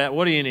 mom or dad,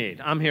 what do you need?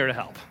 I'm here to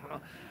help.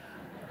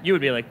 You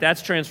would be like,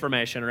 that's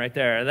transformation right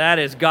there. That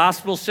is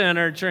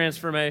gospel-centered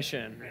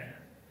transformation.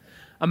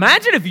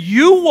 Imagine if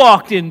you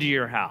walked into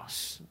your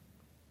house.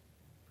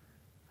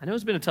 I know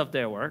it's been a tough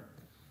day at work.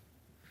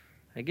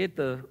 I get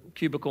the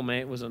cubicle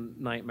mate was a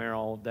nightmare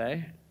all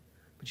day.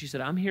 But you said,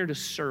 I'm here to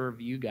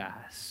serve you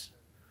guys.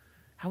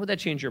 How would that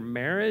change your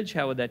marriage?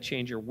 How would that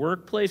change your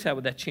workplace? How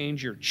would that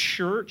change your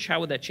church?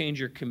 How would that change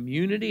your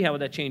community? How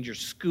would that change your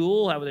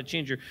school? How would that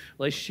change your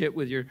relationship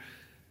with your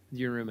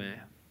roommate?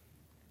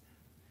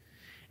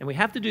 And we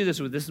have to do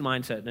this with this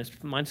mindset. And it's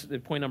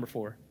point number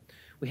 4.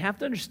 We have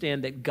to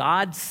understand that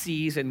God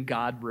sees and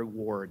God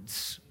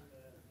rewards.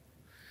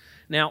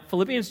 Now,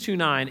 Philippians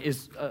 2:9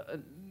 is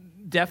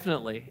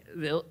definitely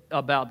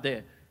about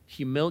the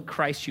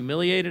Christ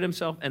humiliated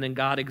himself and then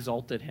God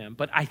exalted him.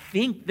 But I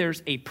think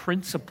there's a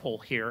principle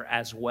here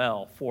as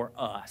well for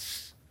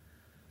us.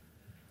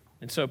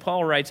 And so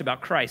Paul writes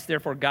about Christ.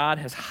 Therefore, God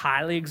has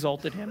highly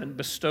exalted him and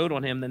bestowed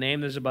on him the name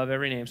that is above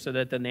every name, so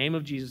that the name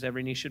of Jesus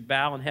every knee should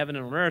bow in heaven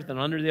and on earth and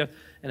under the earth,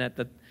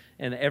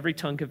 and every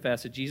tongue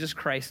confess that Jesus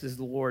Christ is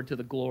the Lord, to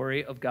the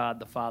glory of God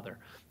the Father.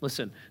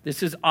 Listen,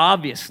 this is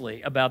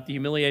obviously about the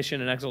humiliation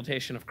and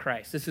exaltation of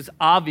Christ. This is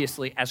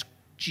obviously as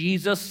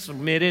Jesus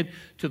submitted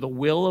to the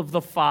will of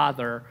the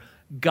Father,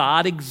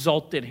 God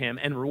exalted him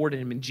and rewarded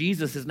him. And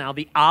Jesus is now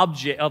the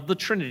object of the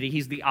Trinity.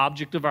 He's the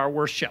object of our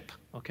worship,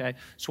 okay?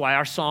 That's why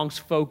our songs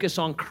focus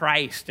on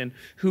Christ and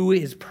who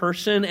his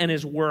person and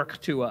his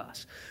work to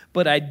us.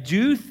 But I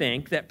do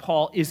think that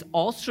Paul is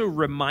also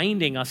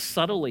reminding us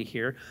subtly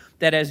here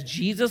that as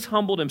Jesus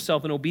humbled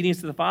himself in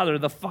obedience to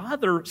the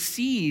Father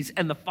sees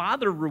and the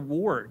Father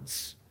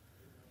rewards.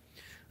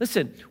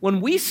 Listen,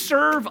 when we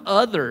serve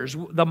others,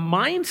 the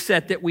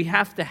mindset that we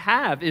have to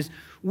have is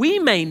we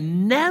may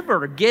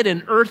never get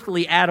an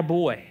earthly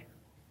attaboy.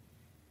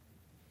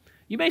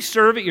 You may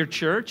serve at your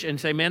church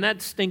and say, man,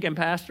 that stinking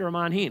pastor of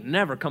mine, he ain't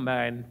never come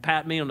by and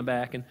pat me on the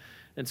back and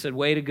said,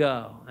 way to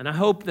go. And I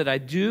hope that I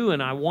do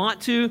and I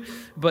want to,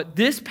 but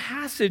this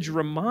passage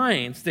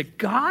reminds that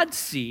God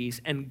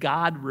sees and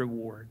God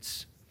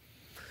rewards.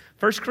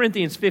 1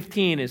 Corinthians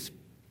 15 is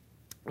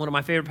one of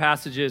my favorite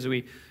passages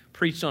we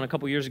preached on a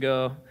couple years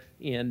ago,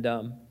 and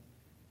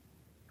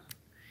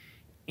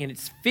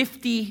it's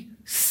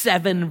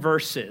 57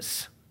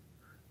 verses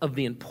of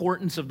the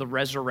importance of the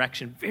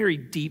resurrection. Very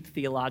deep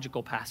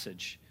theological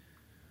passage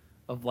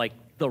of like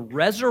the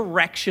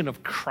resurrection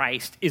of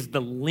Christ is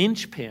the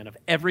linchpin of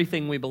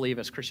everything we believe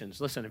as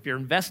Christians. Listen, if you're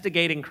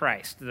investigating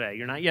Christ today,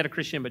 you're not yet a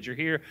Christian, but you're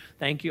here.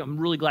 Thank you. I'm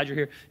really glad you're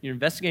here. You're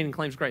investigating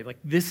claims of Christ. Like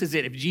this is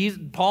it. If Jesus,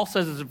 Paul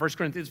says this in 1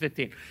 Corinthians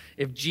 15,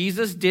 if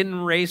Jesus didn't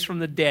raise from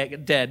the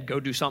dead, go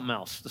do something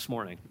else this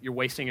morning. You're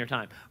wasting your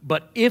time.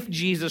 But if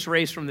Jesus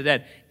raised from the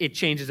dead, it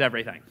changes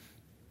everything.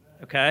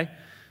 Okay?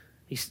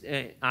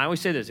 I always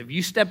say this, if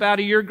you step out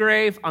of your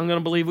grave, I'm going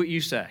to believe what you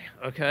say,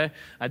 okay?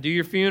 I do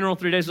your funeral,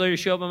 3 days later you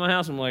show up at my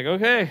house, I'm like,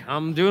 okay,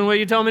 I'm doing what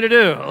you tell me to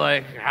do.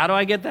 Like, how do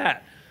I get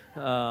that?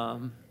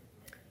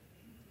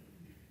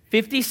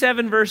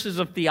 57 verses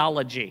of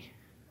theology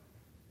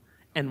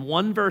and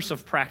 1 verse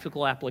of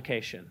practical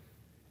application.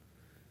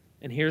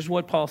 And here's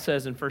what Paul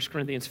says in 1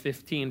 Corinthians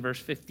 15, verse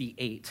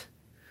 58.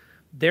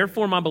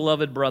 Therefore, my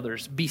beloved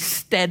brothers, be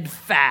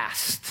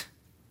steadfast.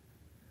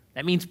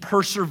 That means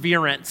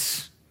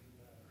perseverance.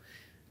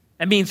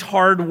 That means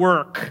hard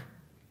work.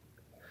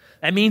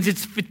 That means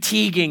it's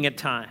fatiguing at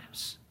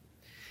times.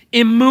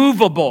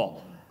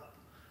 Immovable.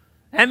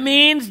 That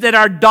means that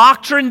our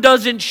doctrine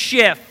doesn't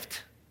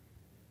shift.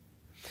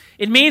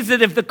 It means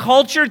that if the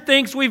culture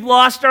thinks we've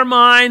lost our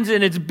minds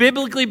and it's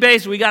biblically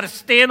based, we got to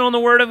stand on the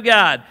Word of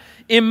God.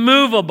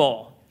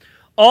 Immovable.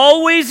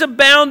 Always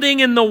abounding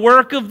in the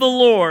work of the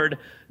Lord,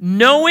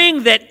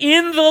 knowing that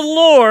in the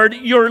Lord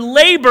your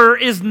labor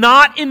is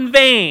not in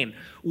vain.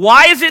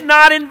 Why is it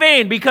not in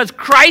vain? Because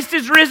Christ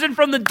is risen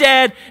from the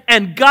dead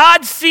and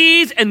God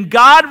sees and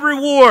God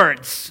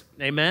rewards.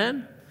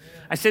 Amen?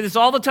 I say this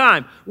all the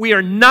time. We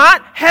are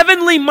not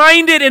heavenly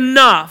minded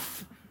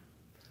enough.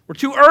 We're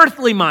too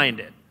earthly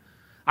minded.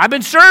 I've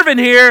been serving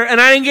here and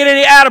I didn't get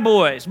any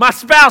attaboys. My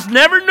spouse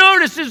never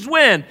notices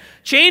when.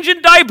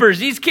 Changing diapers.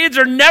 These kids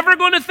are never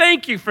going to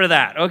thank you for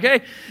that,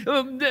 okay?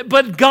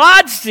 But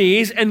God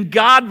sees and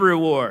God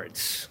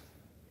rewards.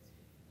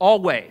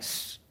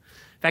 Always.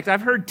 In fact,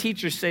 I've heard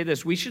teachers say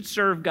this, we should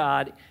serve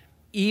God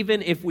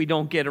even if we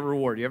don't get a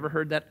reward. You ever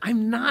heard that?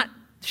 I'm not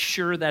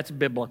sure that's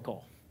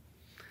biblical.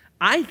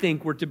 I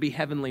think we're to be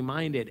heavenly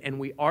minded and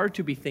we are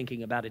to be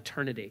thinking about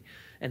eternity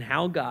and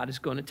how God is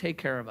going to take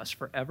care of us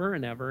forever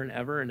and ever and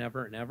ever and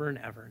ever and ever and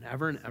ever and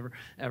ever and ever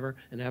ever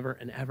and ever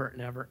and ever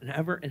and ever and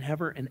ever and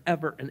ever and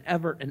ever and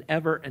ever and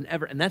ever and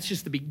ever. And that's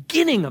just the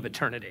beginning of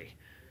eternity.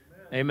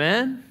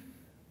 Amen?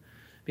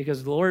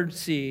 Because the Lord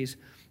sees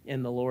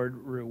and the Lord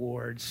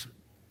rewards.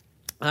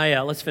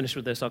 Let's finish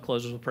with this. I'll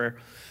close with a prayer.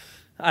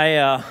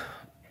 How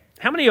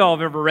many of y'all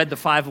have ever read The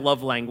 5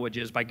 Love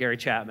Languages by Gary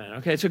Chapman?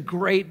 Okay, it's a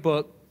great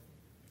book.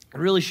 I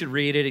really should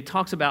read it. He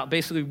talks about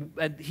basically,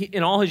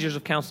 in all his years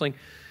of counseling,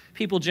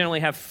 people generally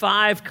have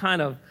 5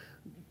 kind of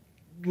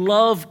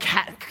love,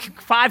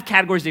 5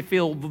 categories they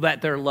feel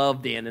that they're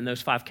loved in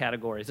those 5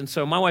 categories. And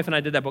so my wife and I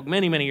did that book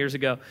many, many years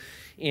ago.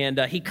 And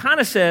he kind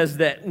of says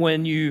that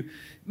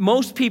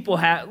most people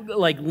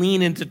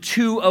lean into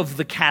 2 of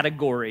the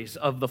categories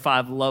of the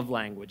 5 love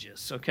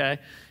languages, okay?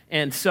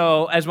 And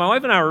so as my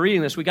wife and I were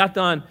reading this, we got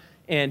done,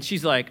 and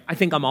she's like, I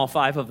think I'm all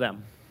 5 of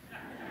them.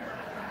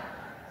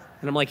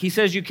 And I'm like, he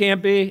says you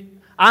can't be?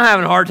 I'm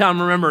having a hard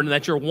time remembering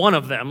that you're one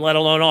of them, let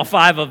alone all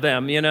 5 of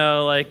them,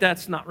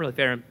 that's not really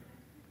fair.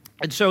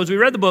 And so as we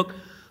read the book,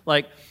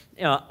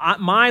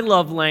 my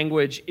love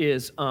language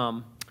is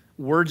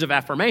words of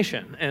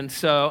affirmation. And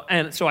so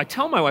I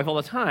tell my wife all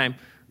the time,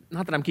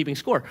 not that I'm keeping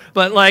score,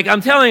 but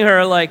I'm telling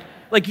her,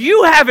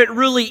 you have it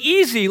really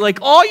easy.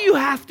 All you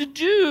have to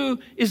do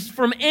is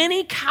from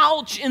any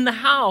couch in the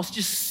house,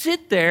 just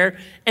sit there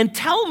and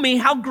tell me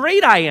how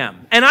great I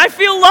am. And I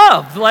feel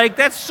loved.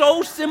 That's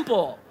so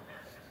simple.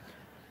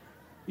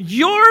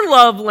 Your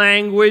love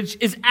language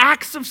is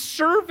acts of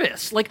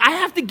service. I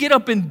have to get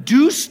up and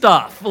do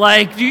stuff.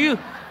 Do you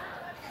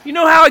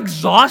know how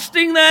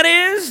exhausting that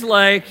is?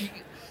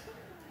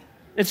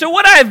 And so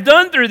what I've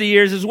done through the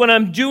years is when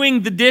I'm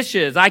doing the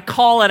dishes, I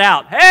call it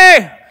out.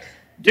 Hey,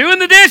 doing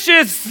the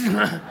dishes.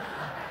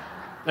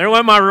 There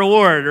went my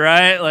reward,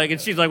 right? Like, and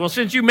she's like, well,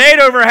 since you made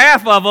over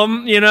half of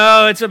them,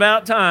 it's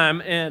about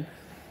time. And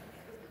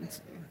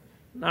it's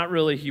not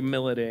really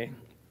humility.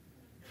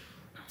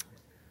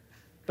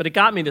 But it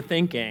got me to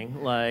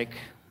thinking, like,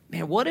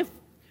 man, what if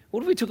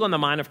we took on the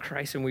mind of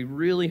Christ and we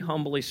really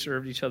humbly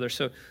served each other?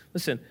 So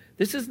listen,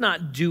 this is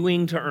not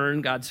doing to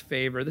earn God's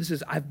favor. This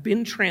is, I've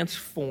been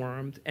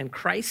transformed, and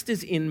Christ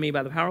is in me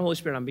by the power of the Holy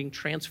Spirit. I'm being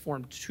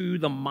transformed to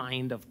the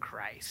mind of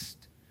Christ.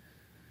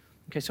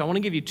 Okay, so I want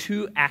to give you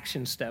 2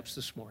 action steps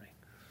this morning.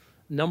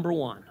 Number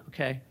 1,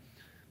 okay?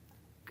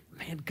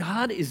 Man,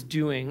 God is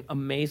doing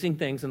amazing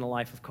things in the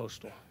life of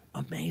Coastal.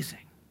 Amazing.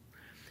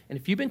 And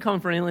if you've been coming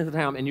for any length of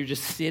time and you're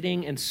just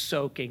sitting and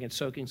soaking,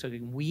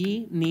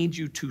 we need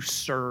you to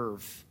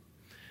serve.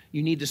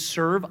 You need to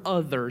serve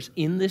others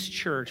in this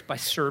church by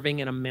serving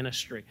in a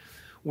ministry.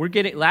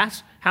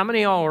 How many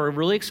of y'all were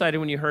really excited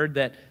when you heard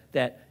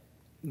that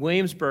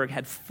Williamsburg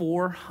had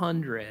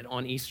 400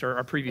 on Easter,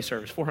 our previous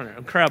service? 400,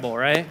 incredible,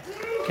 right?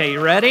 Okay,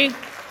 you ready?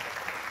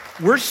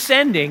 We're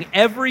sending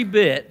every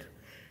bit.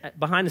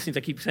 Behind the scenes,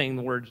 I keep saying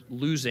the word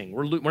losing.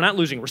 We're not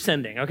losing, we're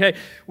sending, okay?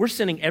 We're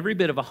sending every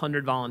bit of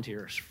 100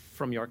 volunteers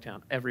from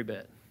Yorktown, every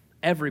bit.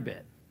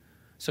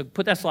 So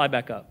put that slide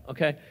back up,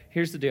 okay?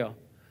 Here's the deal.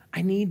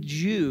 I need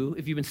you,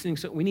 if you've been sitting,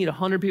 we need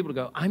 100 people to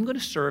go, I'm going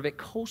to serve at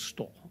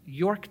Coastal,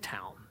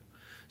 Yorktown,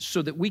 so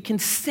that we can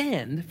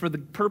send for the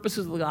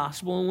purposes of the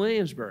gospel in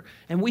Williamsburg.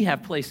 And we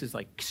have places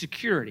like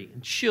security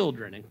and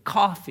children and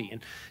coffee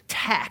and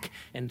tech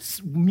and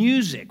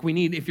music. We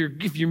need, if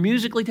you're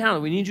musically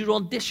talented, we need you to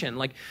audition.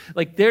 Like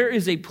there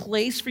is a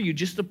place for you,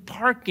 just the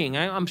parking.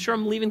 I'm sure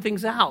I'm leaving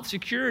things out.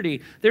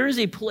 Security. There is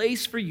a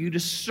place for you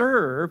to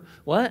serve.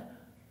 What?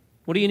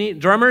 What do you need?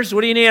 Drummers?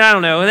 What do you need? I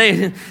don't know.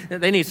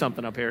 They need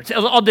something up here.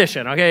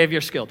 Audition, okay, if you're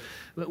skilled.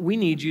 But we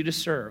need you to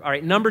serve. All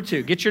right, number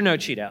 2, get your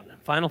note sheet out.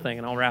 Final thing,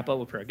 and I'll wrap up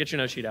with prayer. Get your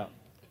note sheet out.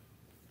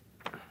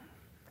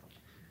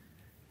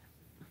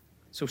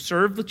 So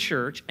serve the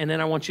church, and then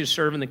I want you to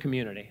serve in the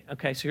community.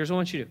 Okay, so here's what I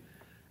want you to do.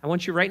 I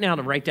want you right now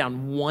to write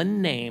down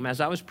one name.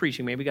 As I was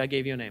preaching, maybe God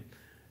gave you a name.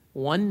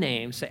 One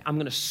name, say, I'm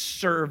going to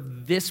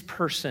serve this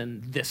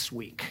person this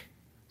week.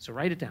 So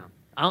write it down.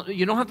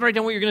 You don't have to write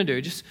down what you're going to do.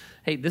 Just,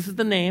 hey, this is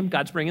the name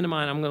God's bringing to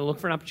mind. I'm going to look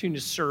for an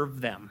opportunity to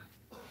serve them.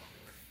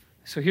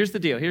 So here's the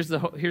deal. Here's the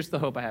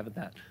hope I have at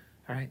that.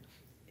 All right.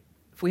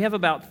 If we have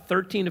about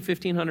 1,300 to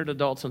 1,500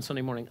 adults on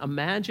Sunday morning,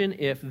 imagine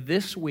if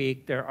this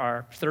week there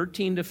are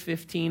 1,300 to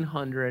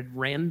 1,500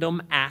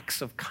 random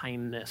acts of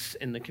kindness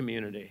in the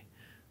community.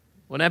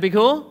 Wouldn't that be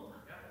cool?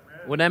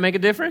 Wouldn't that make a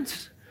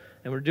difference?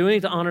 And we're doing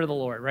it to honor the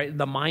Lord, right?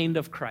 The mind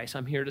of Christ.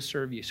 I'm here to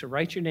serve you. So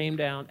write your name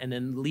down and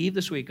then leave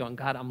this week going,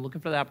 God, I'm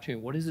looking for the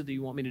opportunity. What is it that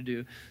you want me to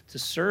do to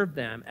serve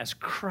them as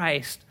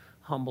Christ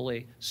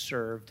humbly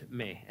served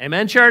me?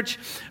 Amen, church?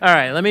 All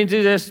right, let me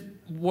do this.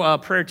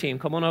 Prayer team,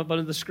 come on up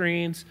under the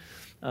screens.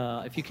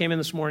 If you came in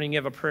this morning, you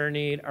have a prayer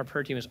need, our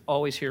prayer team is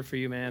always here for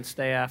you, man.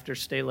 Stay after,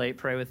 stay late,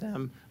 pray with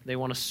them. They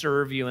want to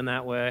serve you in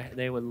that way.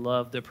 They would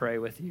love to pray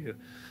with you.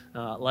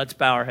 Let's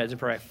bow our heads and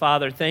pray.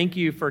 Father, thank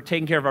you for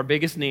taking care of our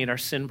biggest need, our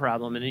sin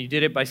problem, and you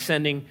did it by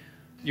sending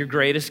your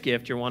greatest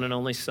gift, your one and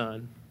only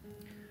Son.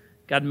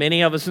 God,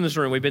 many of us in this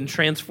room, we've been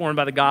transformed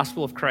by the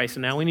gospel of Christ,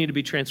 and now we need to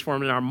be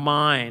transformed in our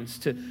minds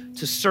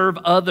to serve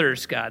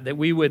others, God, that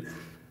we would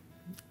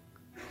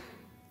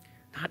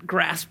not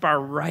grasp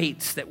our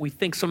rights, that we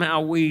think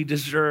somehow we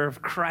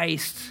deserve.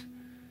 Christ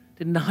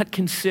did not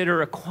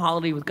consider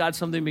equality with God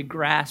something to be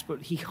grasped,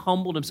 but he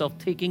humbled himself,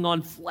 taking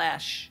on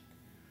flesh.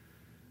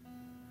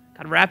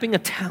 God, wrapping a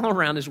towel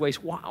around his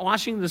waist,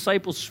 washing the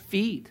disciples'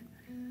 feet.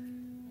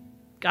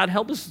 God,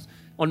 help us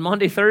on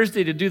Monday,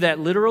 Thursday to do that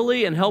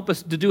literally, and help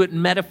us to do it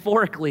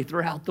metaphorically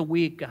throughout the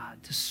week,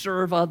 God, to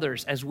serve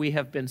others as we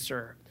have been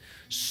served,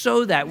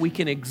 so that we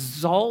can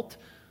exalt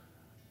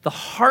the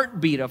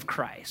heartbeat of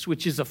Christ,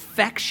 which is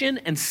affection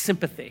and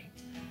sympathy.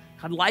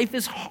 God, life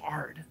is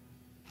hard,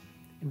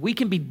 and we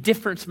can be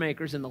difference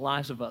makers in the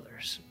lives of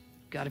others.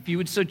 God, if you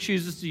would so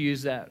choose us to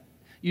use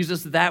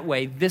us that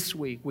way this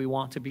week, we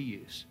want to be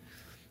used.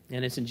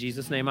 And it's in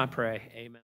Jesus' name I pray. Amen.